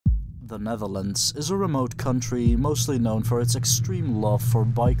The Netherlands is a remote country mostly known for its extreme love for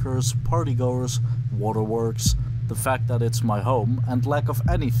bikers, partygoers, waterworks, the fact that it's my home, and lack of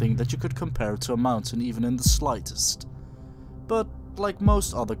anything that you could compare to a mountain even in the slightest. But, like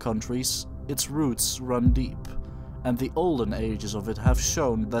most other countries, its roots run deep, and the olden ages of it have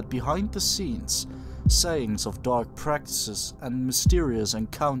shown that behind the scenes, sayings of dark practices and mysterious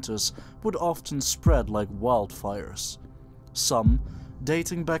encounters would often spread like wildfires. Some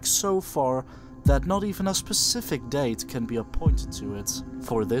dating back so far that not even a specific date can be appointed to it.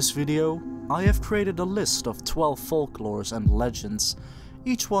 For this video, I have created a list of 12 folklores and legends,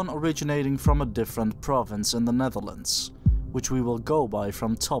 each one originating from a different province in the Netherlands, which we will go by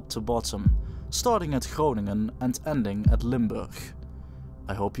from top to bottom, starting at Groningen and ending at Limburg.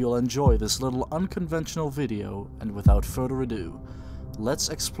 I hope you'll enjoy this little unconventional video, and without further ado, let's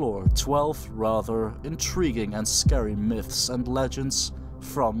explore 12 rather intriguing and scary myths and legends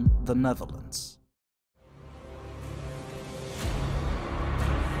from the Netherlands.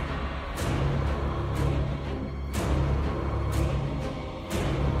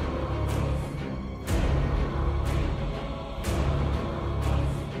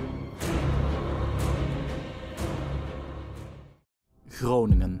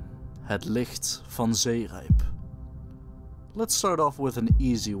 Groningen, het licht van Zeerijp. Let's start off with an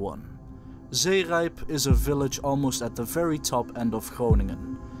easy one. Zeerijp is a village almost at the very top end of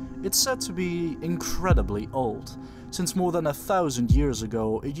Groningen. It's said to be incredibly old, since more than 1,000 years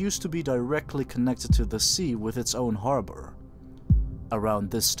ago it used to be directly connected to the sea with its own harbour. Around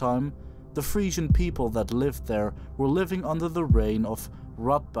this time, the Frisian people that lived there were living under the reign of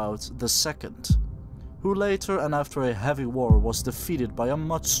Radboud II, who later and after a heavy war was defeated by a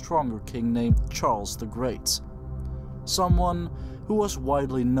much stronger king named Charles the Great. Someone who was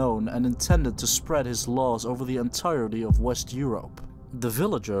widely known and intended to spread his laws over the entirety of West Europe. The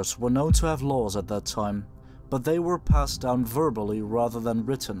villagers were known to have laws at that time, but they were passed down verbally rather than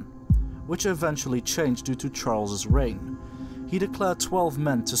written, which eventually changed due to Charles's reign. He declared 12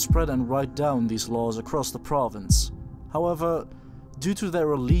 men to spread and write down these laws across the province. However, due to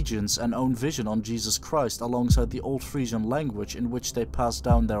their allegiance and own vision on Jesus Christ alongside the Old Frisian language in which they passed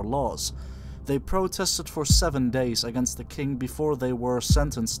down their laws, they protested for 7 days against the king before they were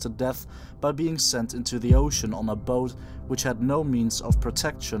sentenced to death by being sent into the ocean on a boat which had no means of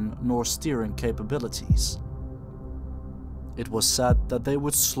protection nor steering capabilities. It was said that they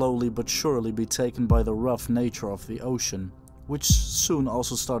would slowly but surely be taken by the rough nature of the ocean, which soon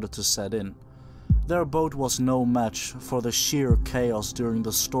also started to set in. Their boat was no match for the sheer chaos during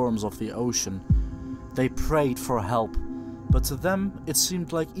the storms of the ocean. They prayed for help, but to them it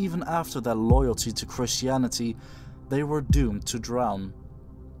seemed like even after their loyalty to Christianity, they were doomed to drown.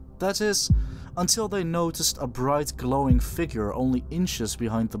 That is, until they noticed a bright glowing figure only inches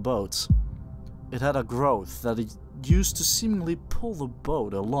behind the boat. It had a growth that it used to seemingly pull the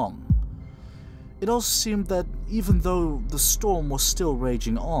boat along. It also seemed that even though the storm was still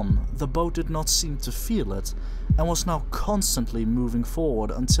raging on, the boat did not seem to feel it, and was now constantly moving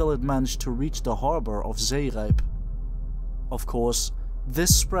forward until it managed to reach the harbour of Zeerijp. Of course,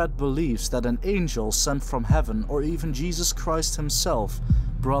 this spread beliefs that an angel sent from heaven or even Jesus Christ himself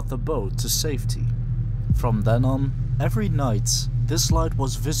brought the boat to safety. From then on, every night, this light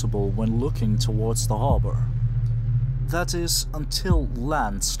was visible when looking towards the harbour. That is, until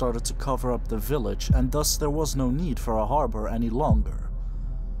land started to cover up the village and thus there was no need for a harbour any longer.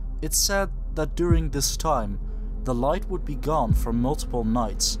 It's said that during this time, the light would be gone for multiple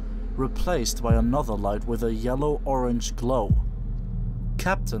nights, replaced by another light with a yellow-orange glow.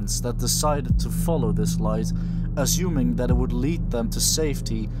 Captains that decided to follow this light, assuming that it would lead them to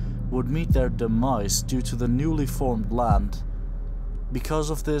safety, would meet their demise due to the newly formed land. Because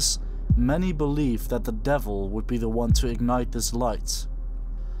of this, many believe that the devil would be the one to ignite this light.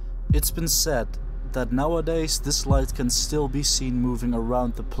 It's been said that nowadays this light can still be seen moving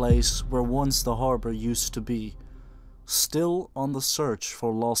around the place where once the harbour used to be, still on the search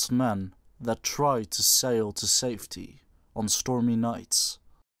for lost men that try to sail to safety on stormy nights.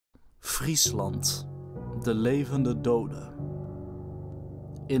 Friesland, de levende dode.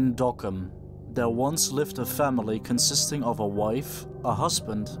 In Dokkum, there once lived a family consisting of a wife, a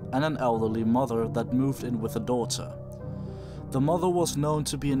husband, and an elderly mother that moved in with a daughter. The mother was known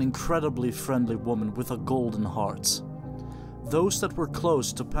to be an incredibly friendly woman with a golden heart. Those that were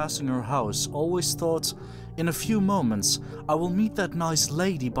close to passing her house always thought, "In a few moments, I will meet that nice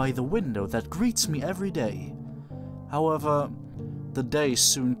lady by the window that greets me every day." However, the day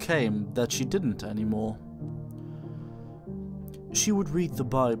soon came that she didn't anymore. She would read the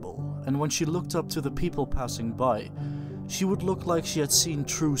Bible, and when she looked up to the people passing by, She would look like she had seen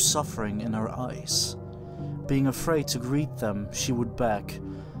true suffering in her eyes. Being afraid to greet them, she would beg,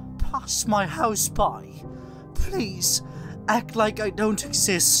 "Pass my house by. Please, act like I don't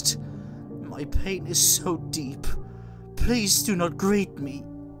exist. My pain is so deep. Please do not greet me."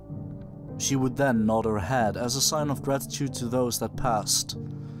 She would then nod her head as a sign of gratitude to those that passed.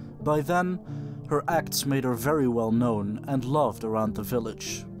 By then, her acts made her very well known and loved around the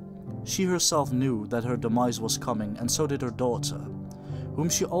village. She herself knew that her demise was coming, and so did her daughter, whom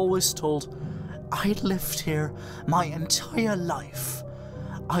she always told, "I lived here my entire life.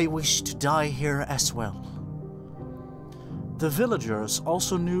 I wish to die here as well." The villagers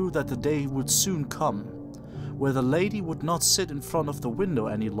also knew that the day would soon come, where the lady would not sit in front of the window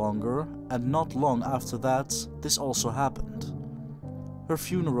any longer, and not long after that, this also happened. Her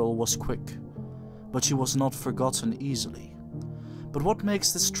funeral was quick, but she was not forgotten easily. But what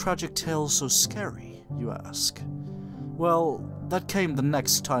makes this tragic tale so scary, you ask? Well, that came the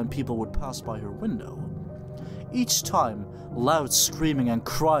next time people would pass by her window. Each time, loud screaming and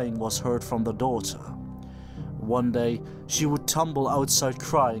crying was heard from the daughter. One day, she would tumble outside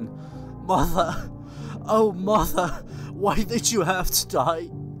crying, "Mother! Oh, Mother! Why did you have to die?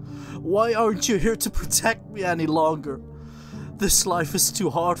 Why aren't you here to protect me any longer? This life is too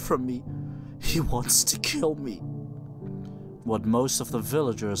hard for me. He wants to kill me." What most of the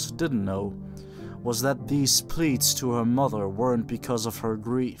villagers didn't know was that these pleas to her mother weren't because of her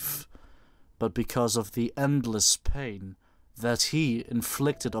grief, but because of the endless pain that he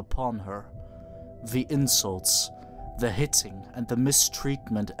inflicted upon her. The insults, the hitting, and the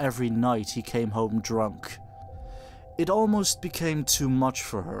mistreatment every night he came home drunk. It almost became too much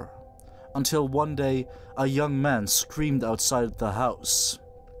for her, until one day a young man screamed outside the house,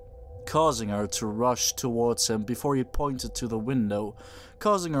 causing her to rush towards him before he pointed to the window,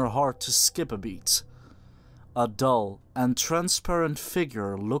 causing her heart to skip a beat. A dull and transparent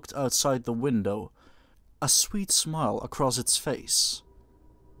figure looked outside the window, a sweet smile across its face.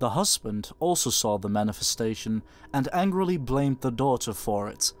 The husband also saw the manifestation and angrily blamed the daughter for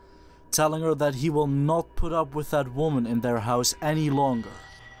it, telling her that he will not put up with that woman in their house any longer.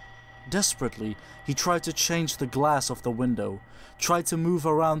 Desperately, he tried to change the glass of the window, tried to move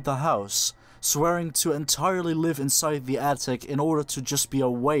around the house, swearing to entirely live inside the attic in order to just be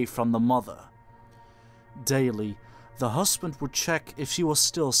away from the mother. Daily, the husband would check if she was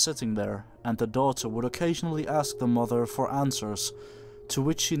still sitting there, and the daughter would occasionally ask the mother for answers, to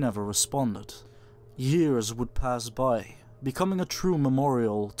which she never responded. Years would pass by, becoming a true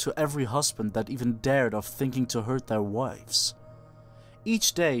memorial to every husband that even dared of thinking to hurt their wives.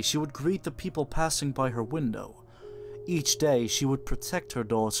 Each day she would greet the people passing by her window. Each day she would protect her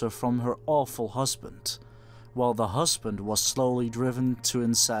daughter from her awful husband, while the husband was slowly driven to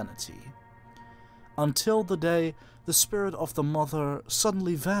insanity. Until the day the spirit of the mother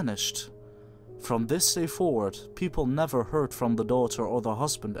suddenly vanished. From this day forward, people never heard from the daughter or the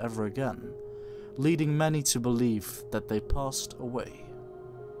husband ever again, leading many to believe that they passed away.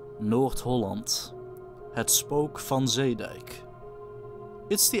 Noord-Holland. Het spook van Zeedijk.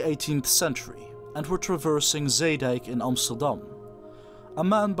 It's the 18th century, and we're traversing Zeedijk in Amsterdam. A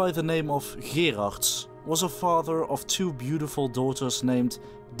man by the name of Gerards was a father of two beautiful daughters named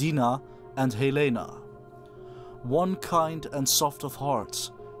Dina and Helena. One kind and soft of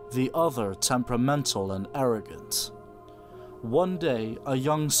heart, the other temperamental and arrogant. One day, a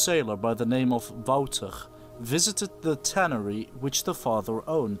young sailor by the name of Wouter visited the tannery which the father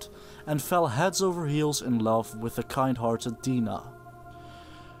owned, and fell heads over heels in love with the kind-hearted Dina,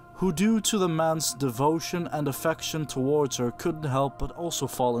 who due to the man's devotion and affection towards her couldn't help but also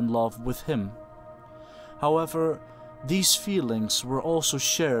fall in love with him. However, these feelings were also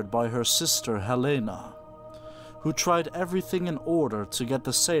shared by her sister Helena, who tried everything in order to get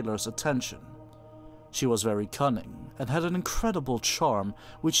the sailor's attention. She was very cunning and had an incredible charm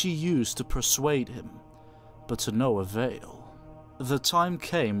which she used to persuade him, but to no avail. The time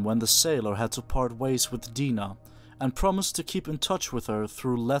came when the sailor had to part ways with Dina and promised to keep in touch with her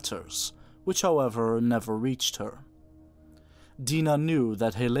through letters, which however never reached her. Dina knew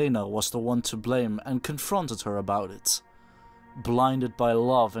that Helena was the one to blame and confronted her about it. Blinded by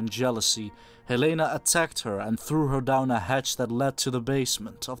love and jealousy, Helena attacked her and threw her down a hatch that led to the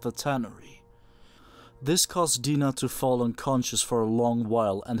basement of the tannery. This caused Dina to fall unconscious for a long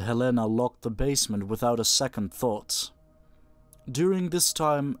while, and Helena locked the basement without a second thought. During this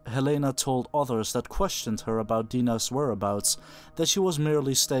time, Helena told others that questioned her about Dina's whereabouts that she was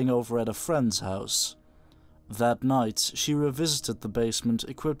merely staying over at a friend's house. That night, she revisited the basement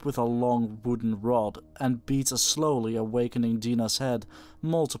equipped with a long wooden rod and beat a slowly awakening Dina's head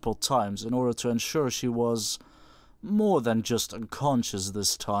multiple times in order to ensure she was more than just unconscious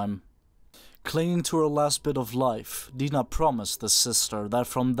this time. Clinging to her last bit of life, Dina promised the sister that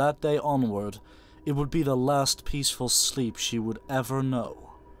from that day onward, it would be the last peaceful sleep she would ever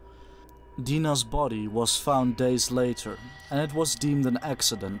know. Dina's body was found days later, and it was deemed an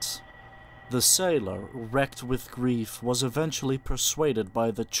accident. The sailor, wrecked with grief, was eventually persuaded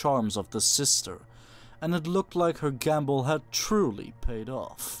by the charms of the sister, and it looked like her gamble had truly paid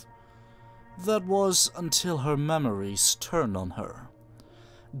off. That was until her memories turned on her.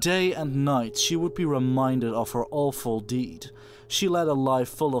 Day and night she would be reminded of her awful deed. She led a life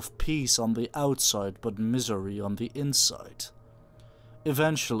full of peace on the outside but misery on the inside.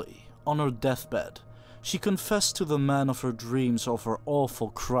 Eventually, on her deathbed, she confessed to the man of her dreams of her awful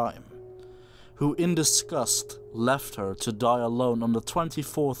crime, who in disgust left her to die alone on the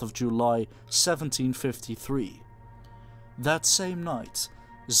 24th of July 1753. That same night,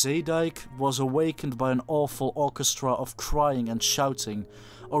 Zeedijk was awakened by an awful orchestra of crying and shouting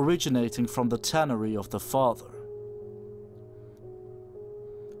originating from the tannery of the father.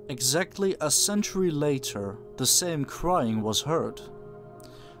 Exactly a century later, the same crying was heard.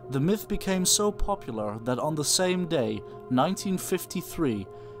 The myth became so popular that on the same day, 1953,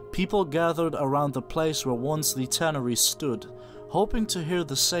 people gathered around the place where once the tannery stood, hoping to hear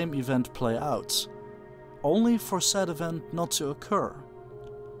the same event play out, only for said event not to occur.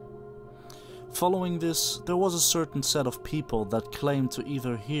 Following this, there was a certain set of people that claimed to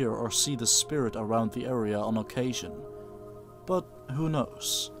either hear or see the spirit around the area on occasion. But who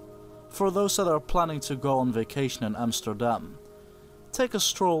knows? For those that are planning to go on vacation in Amsterdam, take a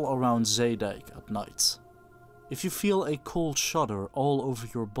stroll around Zeedijk at night. If you feel a cold shudder all over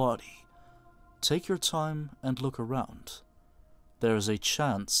your body, take your time and look around. There is a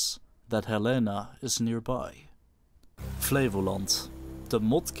chance that Helena is nearby. Flevoland, de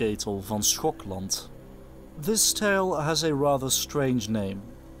motketel van Schokland. This tale has a rather strange name,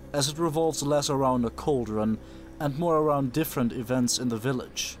 as it revolves less around a cauldron and more around different events in the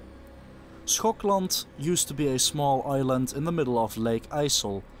village. Schokland used to be a small island in the middle of Lake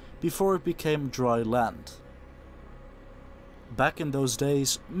IJssel before it became dry land. Back in those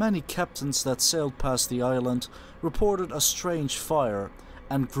days, many captains that sailed past the island reported a strange fire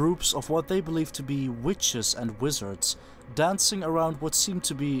and groups of what they believed to be witches and wizards dancing around what seemed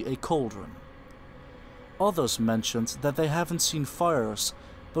to be a cauldron. Others mentioned that they haven't seen fires,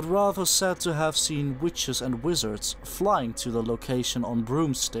 but rather said to have seen witches and wizards flying to the location on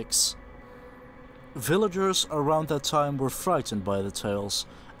broomsticks. Villagers around that time were frightened by the tales,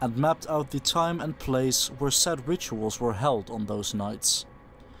 and mapped out the time and place where said rituals were held on those nights.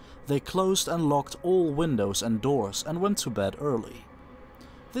 They closed and locked all windows and doors and went to bed early.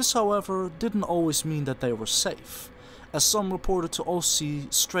 This, however, didn't always mean that they were safe, as some reported to also see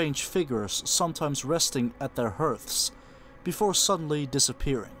strange figures sometimes resting at their hearths, before suddenly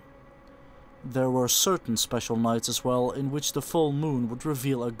disappearing. There were certain special nights as well in which the full moon would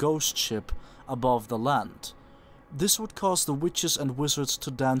reveal a ghost ship above the land. This would cause the witches and wizards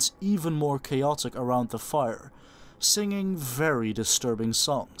to dance even more chaotic around the fire, singing very disturbing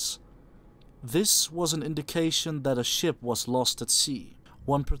songs. This was an indication that a ship was lost at sea.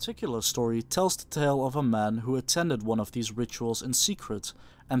 One particular story tells the tale of a man who attended one of these rituals in secret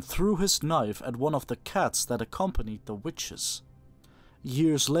and threw his knife at one of the cats that accompanied the witches.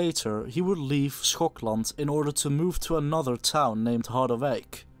 Years later, he would leave Schokland in order to move to another town named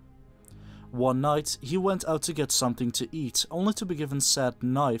Harderwijk. One night, he went out to get something to eat, only to be given said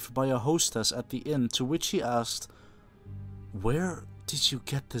knife by a hostess at the inn, to which he asked, "Where did you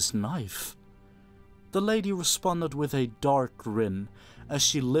get this knife?" The lady responded with a dark grin as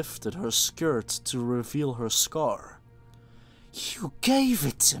she lifted her skirt to reveal her scar. "You gave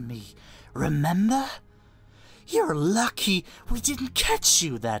it to me, remember? You're lucky we didn't catch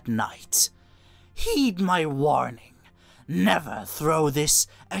you that night. Heed my warning. Never throw this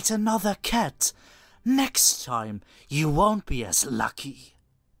at another cat. Next time you won't be as lucky."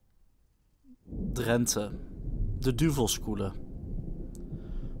 Drenthe, de duvelskoele.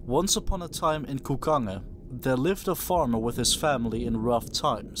 Once upon a time in Koekangen, there lived a farmer with his family in rough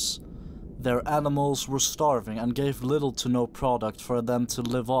times. Their animals were starving and gave little to no product for them to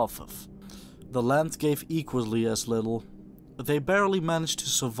live off of. The land gave equally as little. They barely managed to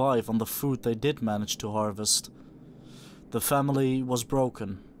survive on the food they did manage to harvest. The family was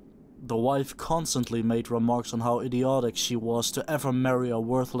broken. The wife constantly made remarks on how idiotic she was to ever marry a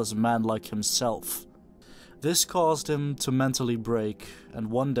worthless man like himself. This caused him to mentally break and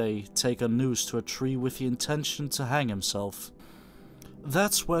one day take a noose to a tree with the intention to hang himself.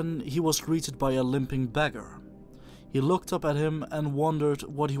 That's when he was greeted by a limping beggar. He looked up at him and wondered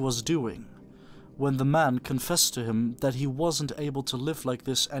what he was doing. When the man confessed to him that he wasn't able to live like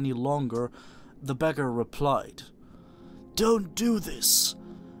this any longer, the beggar replied, "Don't do this.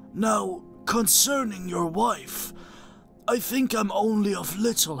 Now, concerning your wife, I think I'm only of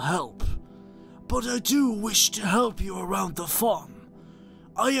little help, but I do wish to help you around the farm.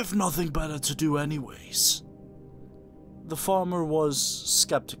 I have nothing better to do anyways." The farmer was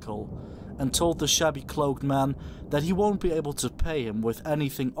skeptical and told the shabby-cloaked man that he won't be able to pay him with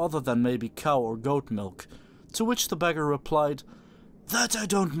anything other than maybe cow or goat milk, to which the beggar replied, "That I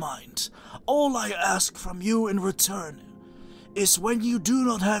don't mind. All I ask from you in return is when you do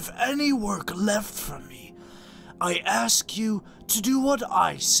not have any work left from me, I ask you to do what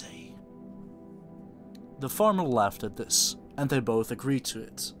I say." The farmer laughed at this, and they both agreed to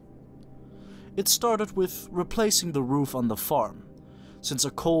it. It started with replacing the roof on the farm, since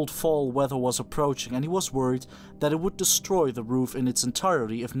a cold fall weather was approaching and he was worried that it would destroy the roof in its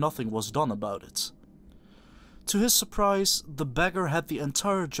entirety if nothing was done about it. To his surprise, the beggar had the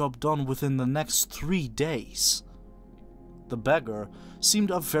entire job done within the next 3 days. The beggar seemed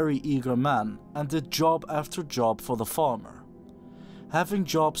a very eager man and did job after job for the farmer, having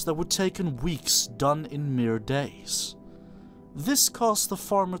jobs that would take weeks done in mere days. This caused the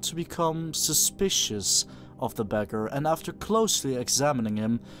farmer to become suspicious of the beggar, and after closely examining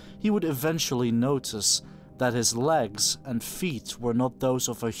him, he would eventually notice that his legs and feet were not those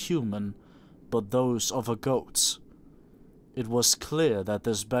of a human, but those of a goat. It was clear that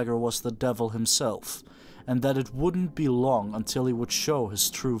this beggar was the devil himself, and that it wouldn't be long until he would show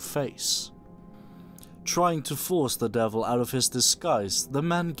his true face. Trying to force the devil out of his disguise, the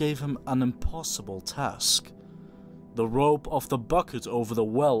man gave him an impossible task. "The rope of the bucket over the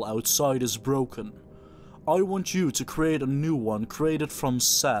well outside is broken. I want you to create a new one created from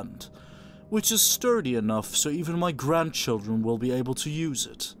sand, which is sturdy enough so even my grandchildren will be able to use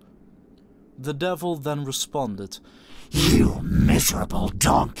it." The devil then responded, "You miserable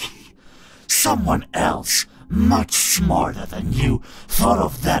donkey! Someone else, much smarter than you, thought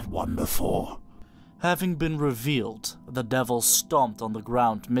of that one before." Having been revealed, the devil stomped on the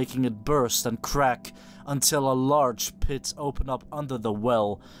ground, making it burst and crack until a large pit opened up under the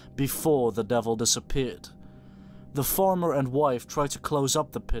well before the devil disappeared. The farmer and wife tried to close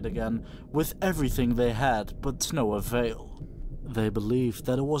up the pit again with everything they had, but to no avail. They believed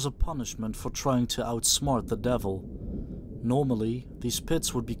that it was a punishment for trying to outsmart the devil. Normally, these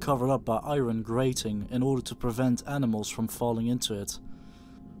pits would be covered up by iron grating in order to prevent animals from falling into it.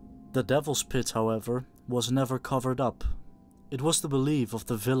 The devil's pit, however, was never covered up. It was the belief of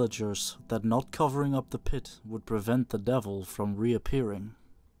the villagers that not covering up the pit would prevent the devil from reappearing.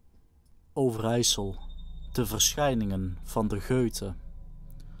 Overijssel, de verschijningen van de Geute.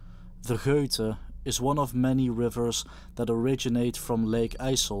 The Geute is one of many rivers that originate from Lake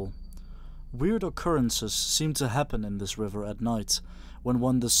IJssel. Weird occurrences seem to happen in this river at night, when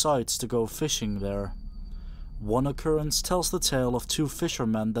one decides to go fishing there. One occurrence tells the tale of 2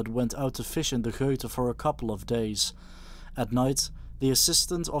 fishermen that went out to fish in the Geute for a couple of days. At night, the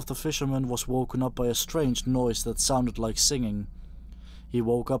assistant of the fisherman was woken up by a strange noise that sounded like singing. He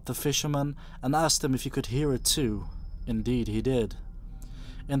woke up the fisherman and asked him if he could hear it too. Indeed he did.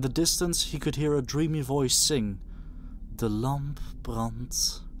 In the distance he could hear a dreamy voice sing, "De lamp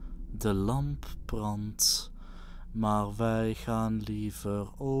brandt, de lamp brandt, maar wij gaan liever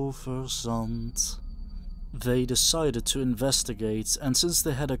over zand." They decided to investigate, and since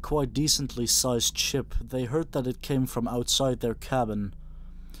they had a quite decently sized ship, they heard that it came from outside their cabin.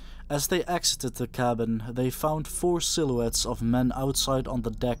 As they exited the cabin, they found 4 silhouettes of men outside on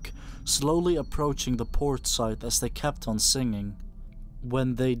the deck, slowly approaching the port side as they kept on singing.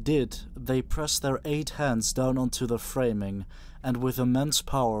 When they did, they pressed their 8 hands down onto the framing, and with immense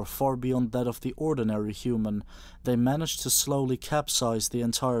power far beyond that of the ordinary human, they managed to slowly capsize the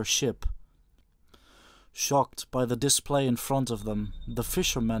entire ship. Shocked by the display in front of them, the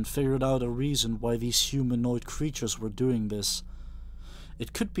fisherman figured out a reason why these humanoid creatures were doing this.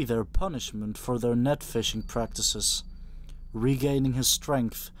 It could be their punishment for their net fishing practices. Regaining his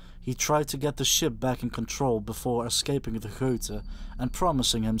strength, he tried to get the ship back in control before escaping the Geute and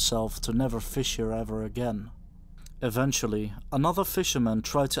promising himself to never fish here ever again. Eventually, another fisherman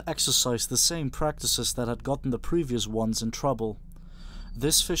tried to exercise the same practices that had gotten the previous ones in trouble.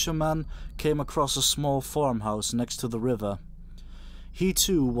 This fisherman came across a small farmhouse next to the river. He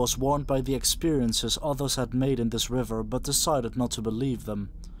too was warned by the experiences others had made in this river, but decided not to believe them.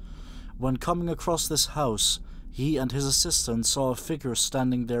 When coming across this house, he and his assistant saw a figure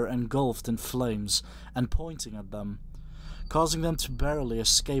standing there engulfed in flames and pointing at them, causing them to barely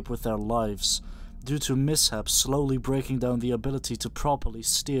escape with their lives, due to mishaps slowly breaking down the ability to properly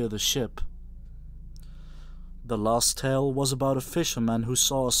steer the ship. The last tale was about a fisherman who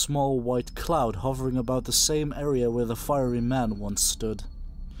saw a small white cloud hovering about the same area where the fiery man once stood.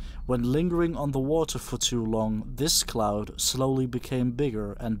 When lingering on the water for too long, this cloud slowly became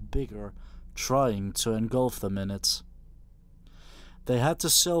bigger and bigger, trying to engulf them in it. They had to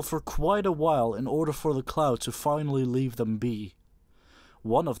sail for quite a while in order for the cloud to finally leave them be.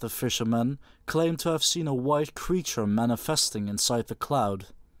 One of the fishermen claimed to have seen a white creature manifesting inside the cloud.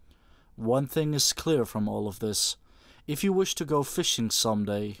 One thing is clear from all of this. If you wish to go fishing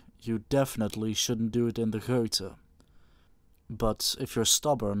someday, you definitely shouldn't do it in the Goethe. But if you're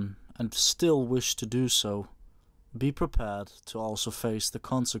stubborn and still wish to do so, be prepared to also face the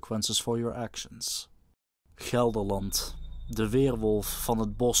consequences for your actions. Gelderland, de weerwolf van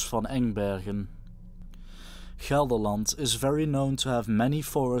het bos van Engbergen. Gelderland is very known to have many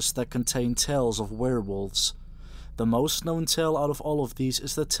forests that contain tales of werewolves. The most known tale out of all of these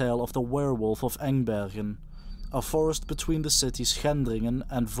is the tale of the werewolf of Engbergen, a forest between the cities Gendringen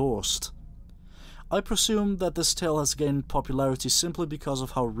and Voorst. I presume that this tale has gained popularity simply because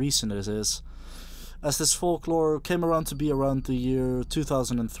of how recent it is, as this folklore came around to be around the year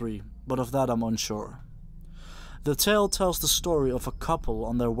 2003, but of that I'm unsure. The tale tells the story of a couple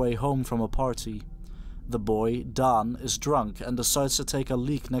on their way home from a party. The boy, Daan, is drunk and decides to take a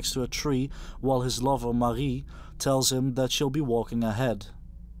leak next to a tree while his lover, Marie, tells him that she'll be walking ahead.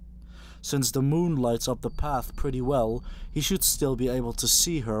 Since the moon lights up the path pretty well, he should still be able to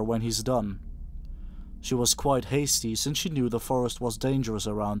see her when he's done. She was quite hasty since she knew the forest was dangerous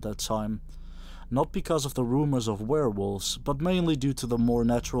around that time, not because of the rumors of werewolves, but mainly due to the more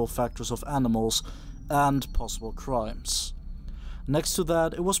natural factors of animals and possible crimes. Next to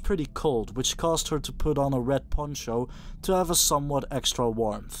that, it was pretty cold, which caused her to put on a red poncho to have a somewhat extra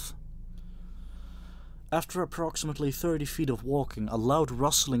warmth. After approximately 30 feet of walking, a loud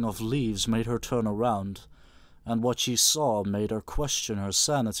rustling of leaves made her turn around, and what she saw made her question her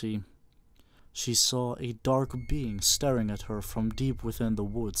sanity. She saw a dark being staring at her from deep within the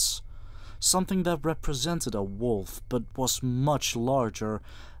woods, something that represented a wolf but was much larger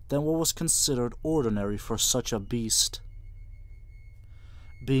than what was considered ordinary for such a beast.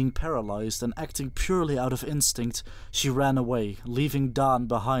 Being paralyzed and acting purely out of instinct, she ran away, leaving Daan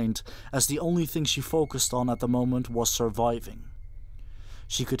behind, as the only thing she focused on at the moment was surviving.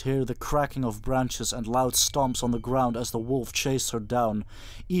 She could hear the cracking of branches and loud stomps on the ground as the wolf chased her down,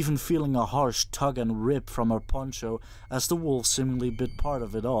 even feeling a harsh tug and rip from her poncho as the wolf seemingly bit part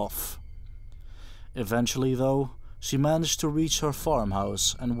of it off. Eventually, though, she managed to reach her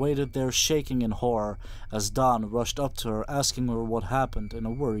farmhouse and waited there shaking in horror as Daan rushed up to her asking her what happened in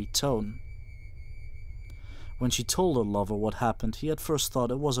a worried tone. When she told her lover what happened, he at first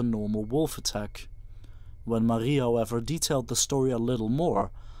thought it was a normal wolf attack. When Marie, however, detailed the story a little more,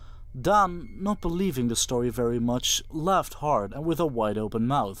 Daan, not believing the story very much, laughed hard and with a wide open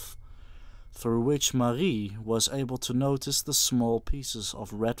mouth, through which Marie was able to notice the small pieces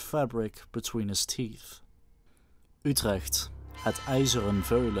of red fabric between his teeth. Utrecht, het ijzeren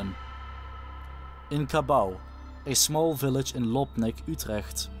veulen. In Cabau, a small village in Lopnik,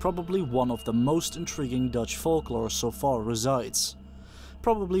 Utrecht, probably one of the most intriguing Dutch folklore so far resides.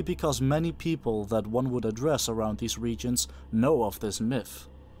 Probably because many people that one would address around these regions know of this myth.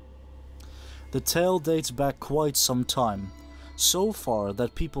 The tale dates back quite some time, so far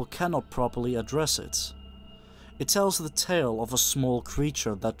that people cannot properly address it. It tells the tale of a small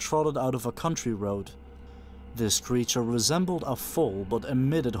creature that trotted out of a country road. This creature resembled a foal but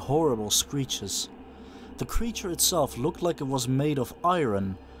emitted horrible screeches. The creature itself looked like it was made of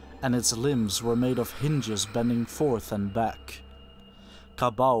iron, and its limbs were made of hinges bending forth and back.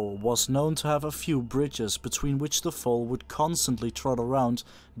 Cabau was known to have a few bridges between which the foal would constantly trot around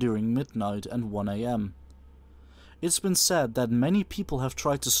during midnight and 1 AM. It's been said that many people have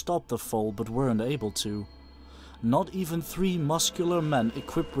tried to stop the foal but weren't able to. Not even 3 muscular men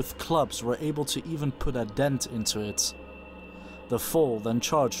equipped with clubs were able to even put a dent into it. The foal then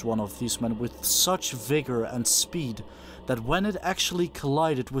charged one of these men with such vigor and speed that when it actually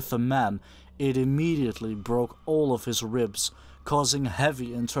collided with the man, it immediately broke all of his ribs, causing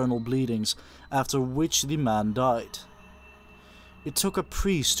heavy internal bleedings, after which the man died. It took a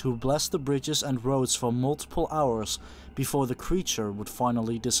priest who blessed the bridges and roads for multiple hours before the creature would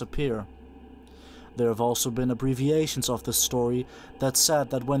finally disappear. There have also been abbreviations of this story that said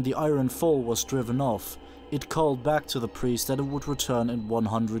that when the iron foal was driven off, it called back to the priest that it would return in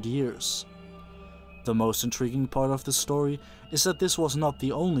 100 years. The most intriguing part of the story is that this was not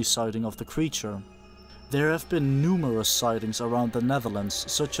the only sighting of the creature. There have been numerous sightings around the Netherlands,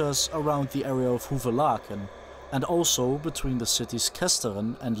 such as around the area of Hoevelaken, and also between the cities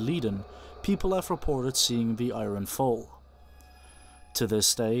Kesteren and Leiden, people have reported seeing the Iron Fall. To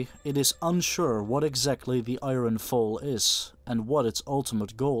this day, it is unsure what exactly the Iron Fall is and what its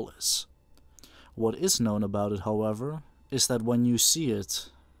ultimate goal is. What is known about it, however, is that when you see it,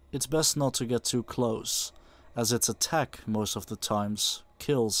 it's best not to get too close, as its attack most of the times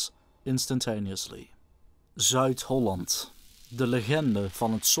kills instantaneously. Zuid-Holland, de legende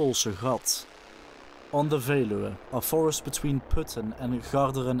van het Solse Gat. On the Veluwe, a forest between Putten and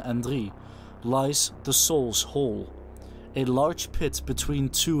Garderen and Drie, lies the Soul's Hole, a large pit between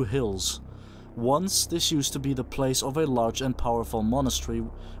two hills. Once this used to be the place of a large and powerful monastery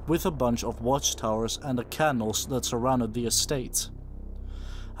with a bunch of watchtowers and the canals that surrounded the estate.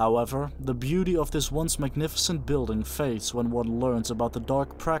 However, the beauty of this once magnificent building fades when one learns about the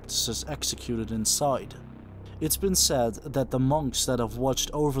dark practices executed inside. It's been said that the monks that have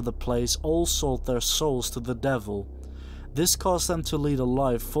watched over the place all sold their souls to the devil. This caused them to lead a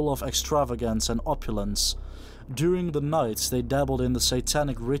life full of extravagance and opulence. During the nights they dabbled in the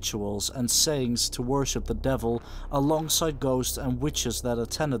satanic rituals and sayings to worship the devil alongside ghosts and witches that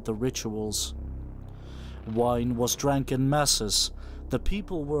attended the rituals. Wine was drank in masses. The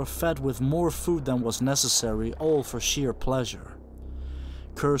people were fed with more food than was necessary, all for sheer pleasure.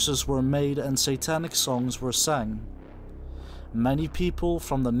 Curses were made and satanic songs were sang. Many people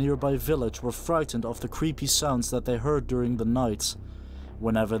from the nearby village were frightened of the creepy sounds that they heard during the night.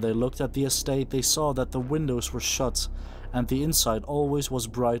 Whenever they looked at the estate, they saw that the windows were shut and the inside always was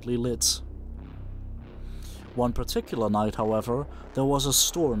brightly lit. One particular night, however, there was a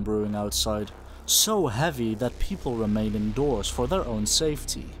storm brewing outside, so heavy that people remained indoors for their own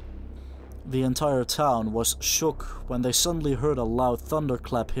safety. The entire town was shook when they suddenly heard a loud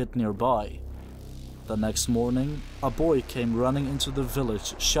thunderclap hit nearby. The next morning, a boy came running into the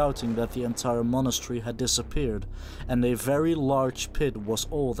village shouting that the entire monastery had disappeared and a very large pit was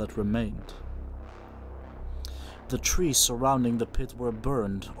all that remained. The trees surrounding the pit were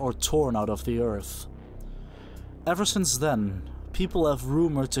burned or torn out of the earth. Ever since then, people have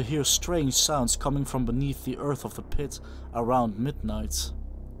rumored to hear strange sounds coming from beneath the earth of the pit around midnight.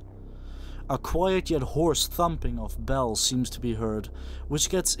 A quiet yet hoarse thumping of bells seems to be heard, which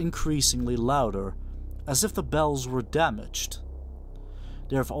gets increasingly louder, as if the bells were damaged.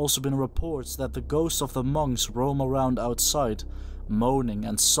 There have also been reports that the ghosts of the monks roam around outside. Moaning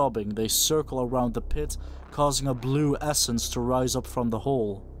and sobbing, they circle around the pit, causing a blue essence to rise up from the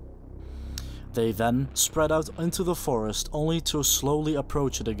hole. They then spread out into the forest, only to slowly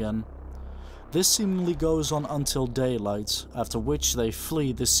approach it again. This seemingly goes on until daylight, after which they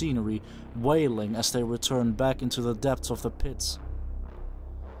flee the scenery, wailing as they return back into the depths of the pit.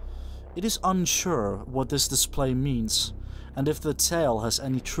 It is unsure what this display means, and if the tale has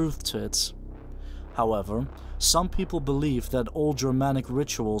any truth to it. However, some people believe that old Germanic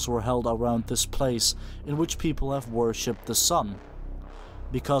rituals were held around this place in which people have worshipped the sun.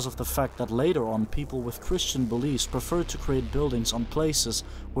 Because of the fact that later on people with Christian beliefs preferred to create buildings on places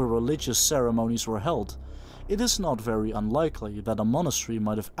where religious ceremonies were held, it is not very unlikely that a monastery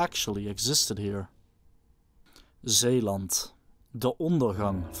might have actually existed here. Zeeland. De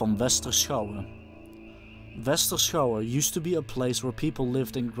ondergang van Westerschouwen. Westerschouwen used to be a place where people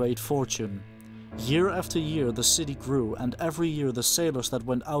lived in great fortune. Year after year the city grew, and every year the sailors that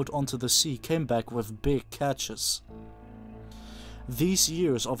went out onto the sea came back with big catches. These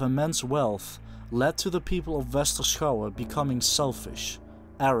years of immense wealth led to the people of Westerschouwen becoming selfish,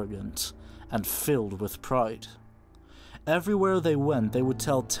 arrogant, and filled with pride. Everywhere they went they would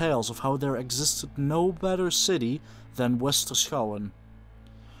tell tales of how there existed no better city than Westerschouwen.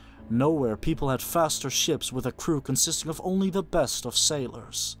 Nowhere people had faster ships with a crew consisting of only the best of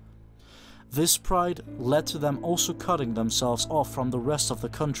sailors. This pride led to them also cutting themselves off from the rest of the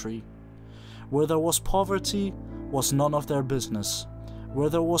country. Where there was poverty was none of their business. Where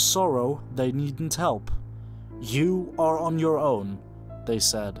there was sorrow, they needn't help. You are on your own, they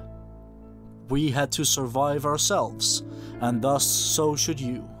said. We had to survive ourselves, and thus so should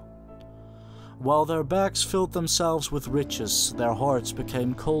you. While their bags filled themselves with riches, their hearts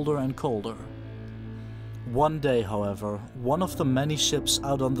became colder and colder. One day, however, one of the many ships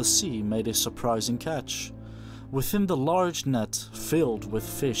out on the sea made a surprising catch. Within the large net, filled with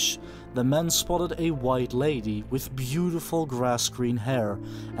fish, the men spotted a white lady with beautiful grass-green hair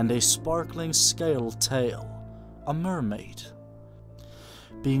and a sparkling scaled tail, a mermaid.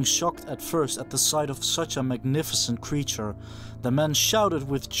 Being shocked at first at the sight of such a magnificent creature, the men shouted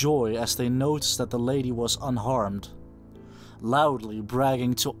with joy as they noticed that the lady was unharmed, loudly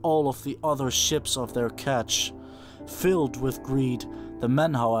bragging to all of the other ships of their catch. Filled with greed, the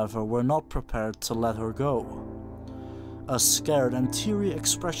men, however, were not prepared to let her go. A scared and teary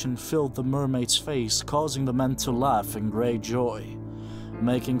expression filled the mermaid's face, causing the men to laugh in great joy,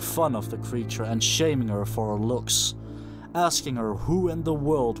 making fun of the creature and shaming her for her looks, asking her who in the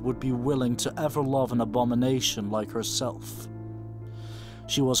world would be willing to ever love an abomination like herself.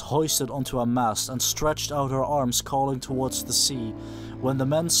 She was hoisted onto a mast and stretched out her arms, calling towards the sea, when the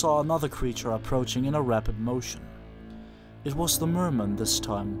men saw another creature approaching in a rapid motion. It was the merman this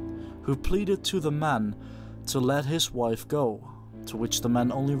time, who pleaded to the man to let his wife go, to which the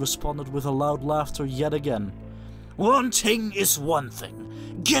man only responded with a loud laughter yet again. "Wanting is one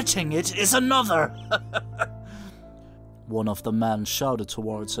thing, getting it is another." One of the men shouted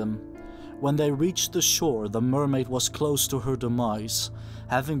towards him. When they reached the shore, the mermaid was close to her demise,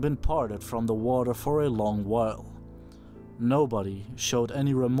 having been parted from the water for a long while. Nobody showed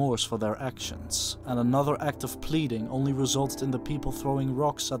any remorse for their actions, and another act of pleading only resulted in the people throwing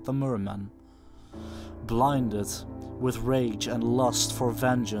rocks at the merman. Blinded with rage and lust for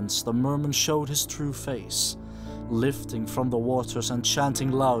vengeance, the merman showed his true face, lifting from the waters and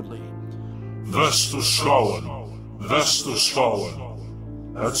chanting loudly, Westerschouwen, Westerschouwen,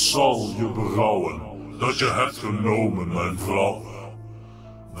 het zal je berouwen dat je hebt genomen mijn vrouw.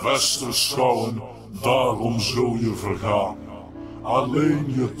 Westerschouwen, daarom zul je vergaan,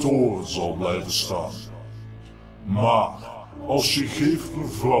 alleen je toren zal blijven staan. Maar als je geeft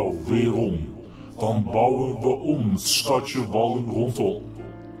mevrouw weerom, dan bouwen we om het stadje wallen rondom.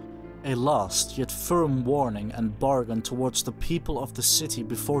 A last yet firm warning and bargain towards the people of the city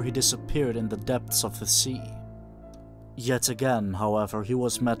before he disappeared in the depths of the sea. Yet again, however, he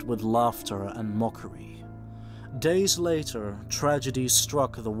was met with laughter and mockery. Days later, tragedy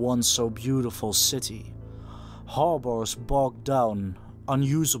struck the once so beautiful city. Harbors bogged down,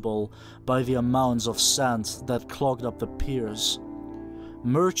 unusable by the amounts of sand that clogged up the piers.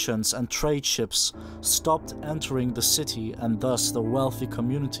 Merchants and trade ships stopped entering the city, and thus the wealthy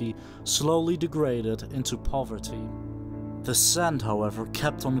community slowly degraded into poverty. The sand, however,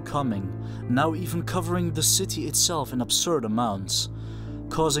 kept on coming, now even covering the city itself in absurd amounts,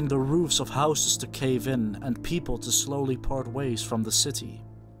 causing the roofs of houses to cave in and people to slowly part ways from the city.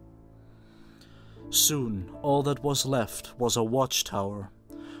 Soon, all that was left was a watchtower.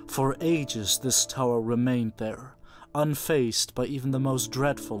 For ages this tower remained there, unfazed by even the most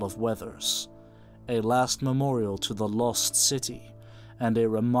dreadful of weathers, a last memorial to the lost city, and a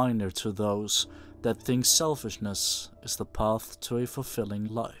reminder to those that think selfishness is the path to a fulfilling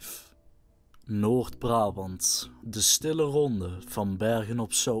life. Noord-Brabant, de stille ronde van Bergen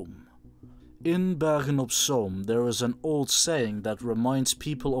op Zoom. In Bergen op Zoom there is an old saying that reminds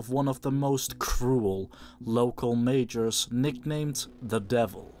people of one of the most cruel local majors, nicknamed the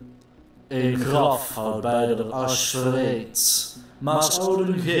Devil. Een graf houdt beider as vereend, maars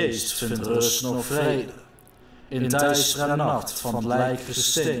oude geest vindt rust nog vrede. In duistere nacht van het lijk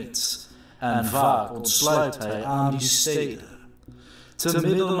gesteend, en vaak ontsluit hij aan die steden. Te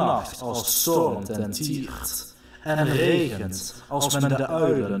middernacht als het stormt en tiert, en regent als men de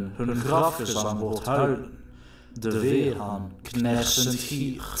uilen hun grafgezang hoort huilen, de weerhaan knersend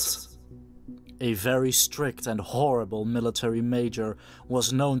giert. A very strict and horrible military major was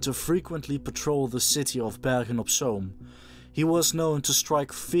known to frequently patrol the city of Bergen op Zoom. He was known to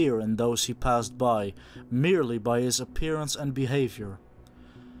strike fear in those he passed by, merely by his appearance and behavior.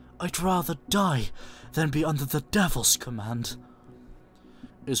 "I'd rather die than be under the devil's command,"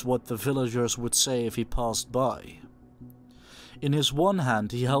 is what the villagers would say if he passed by. In his one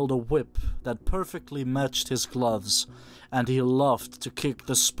hand he held a whip that perfectly matched his gloves, and he loved to kick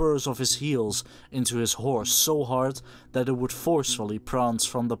the spurs of his heels into his horse so hard that it would forcefully prance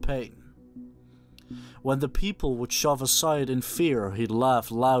from the pain. When the people would shove aside in fear, he'd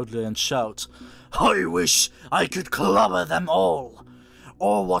laugh loudly and shout, "I wish I could clobber them all,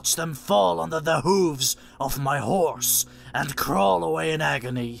 or watch them fall under the hooves of my horse and crawl away in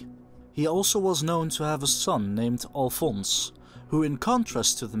agony." He also was known to have a son named Alphonse, who in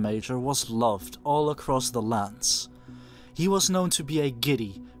contrast to the major was loved all across the lands. He was known to be a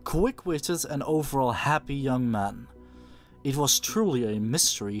giddy, quick-witted and overall happy young man. It was truly a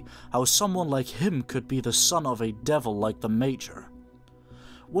mystery how someone like him could be the son of a devil like the major.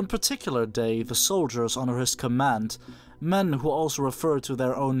 One particular day, the soldiers under his command, men who also referred to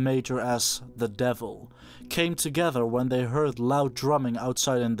their own major as the Devil, came together when they heard loud drumming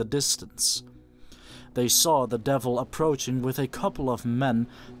outside in the distance. They saw the Devil approaching with a couple of men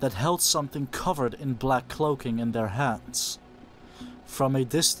that held something covered in black cloaking in their hands. From a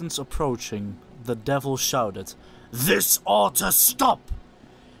distance approaching, the Devil shouted, "This ought to stop!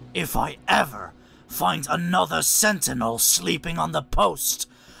 If I ever find another sentinel sleeping on the post,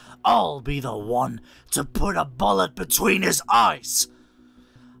 I'll be the one to put a bullet between his eyes.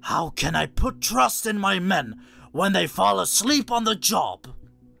 How can I put trust in my men when they fall asleep on the job?"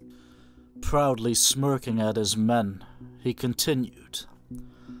 Proudly smirking at his men, he continued,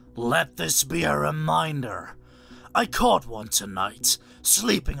 "Let this be a reminder. I caught one tonight,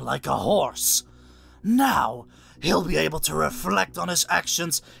 sleeping like a horse. Now he'll be able to reflect on his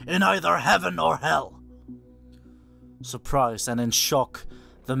actions in either heaven or hell." Surprised and in shock,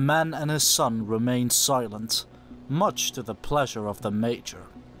 the man and his son remained silent, much to the pleasure of the Major.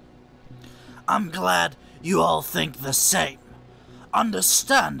 "I'm glad you all think the same.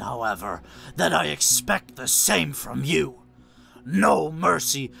 Understand, however, that I expect the same from you. No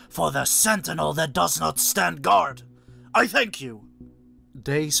mercy for the sentinel that does not stand guard. I thank you."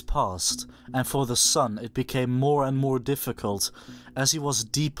 Days passed, and for the son it became more and more difficult, as he was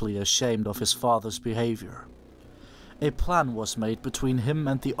deeply ashamed of his father's behavior. A plan was made between him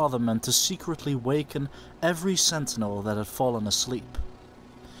and the other men to secretly waken every sentinel that had fallen asleep.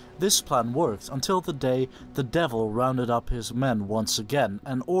 This plan worked until the day the devil rounded up his men once again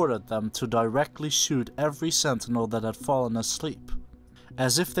and ordered them to directly shoot every sentinel that had fallen asleep.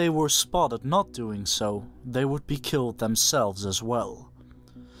 As if they were spotted not doing so, they would be killed themselves as well.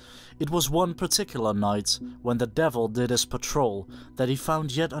 It was one particular night, when the devil did his patrol, that he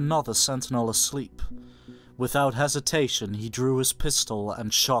found yet another sentinel asleep. Without hesitation he drew his pistol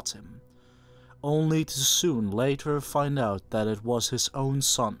and shot him, only to soon later find out that it was his own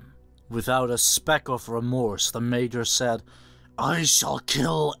son. Without a speck of remorse, the Major said, "I shall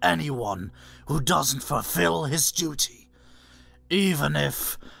kill anyone who doesn't fulfill his duty, even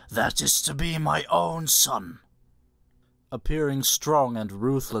if that is to be my own son." Appearing strong and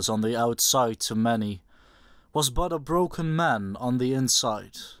ruthless on the outside to many, was but a broken man on the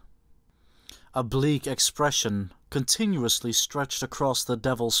inside. A bleak expression continuously stretched across the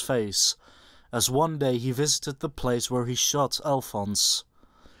devil's face, as one day he visited the place where he shot Alphonse.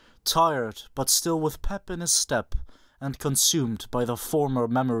 Tired, but still with pep in his step, and consumed by the former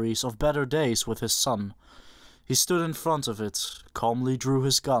memories of better days with his son, he stood in front of it, calmly drew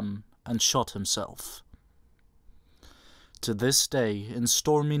his gun, and shot himself. To this day, in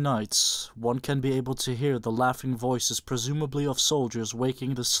stormy nights, one can be able to hear the laughing voices presumably of soldiers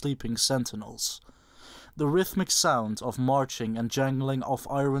waking the sleeping sentinels, the rhythmic sound of marching and jangling of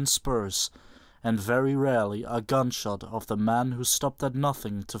iron spurs, and very rarely a gunshot of the man who stopped at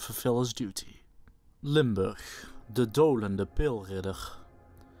nothing to fulfill his duty. Limburg, de dolende pilridder.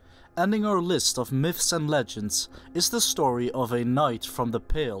 Ending our list of myths and legends is the story of a knight from the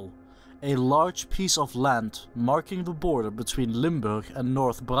Pale, a large piece of land marking the border between Limburg and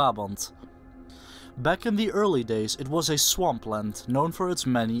North Brabant. Back in the early days it was a swampland known for its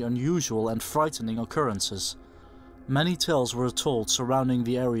many unusual and frightening occurrences. Many tales were told surrounding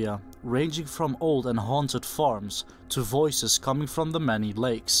the area, ranging from old and haunted farms to voices coming from the many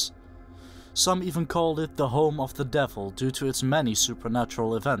lakes. Some even called it the home of the devil due to its many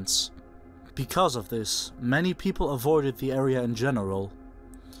supernatural events. Because of this, many people avoided the area in general.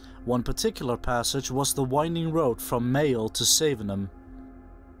 One particular passage was the winding road from Macleod to Zevenham.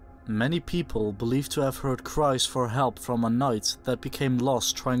 Many people believed to have heard cries for help from a knight that became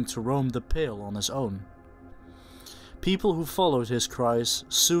lost trying to roam the Pale on his own. People who followed his cries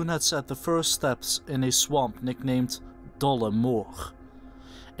soon had set the first steps in a swamp nicknamed Dolle Moor,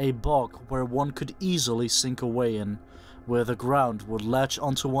 a bog where one could easily sink away in, where the ground would latch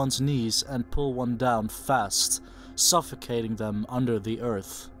onto one's knees and pull one down fast, suffocating them under the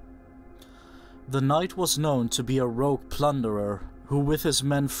earth. The knight was known to be a rogue plunderer who with his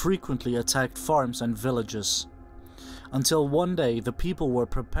men frequently attacked farms and villages, until one day the people were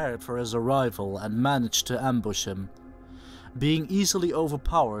prepared for his arrival and managed to ambush him. Being easily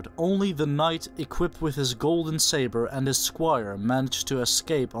overpowered, only the knight equipped with his golden saber and his squire managed to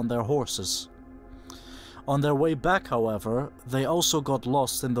escape on their horses. On their way back, however, they also got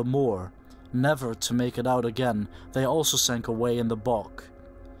lost in the moor. Never to make it out again, they also sank away in the bog.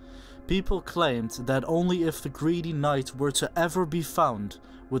 People claimed that only if the greedy knight were to ever be found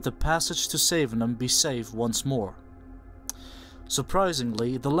would the passage to Zevenham be safe once more.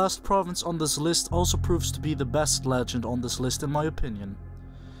 Surprisingly, the last province on this list also proves to be the best legend on this list in my opinion.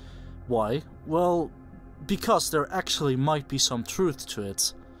 Why? Well, because there actually might be some truth to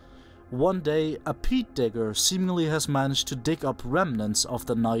it. One day, a peat digger seemingly has managed to dig up remnants of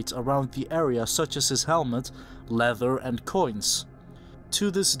the knight around the area, such as his helmet, leather and coins.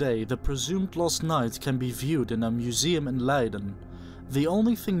 To this day, the presumed lost knight can be viewed in a museum in Leiden. The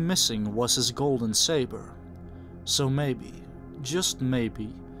only thing missing was his golden saber. So maybe, just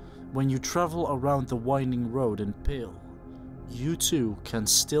maybe, when you travel around the winding road in Pale, you too can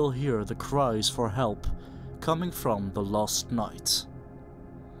still hear the cries for help coming from the lost knight.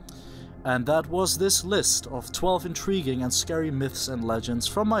 And that was this list of 12 intriguing and scary myths and legends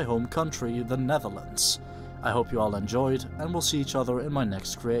from my home country, the Netherlands. I hope you all enjoyed, and we'll see each other in my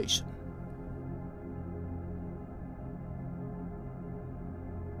next creation.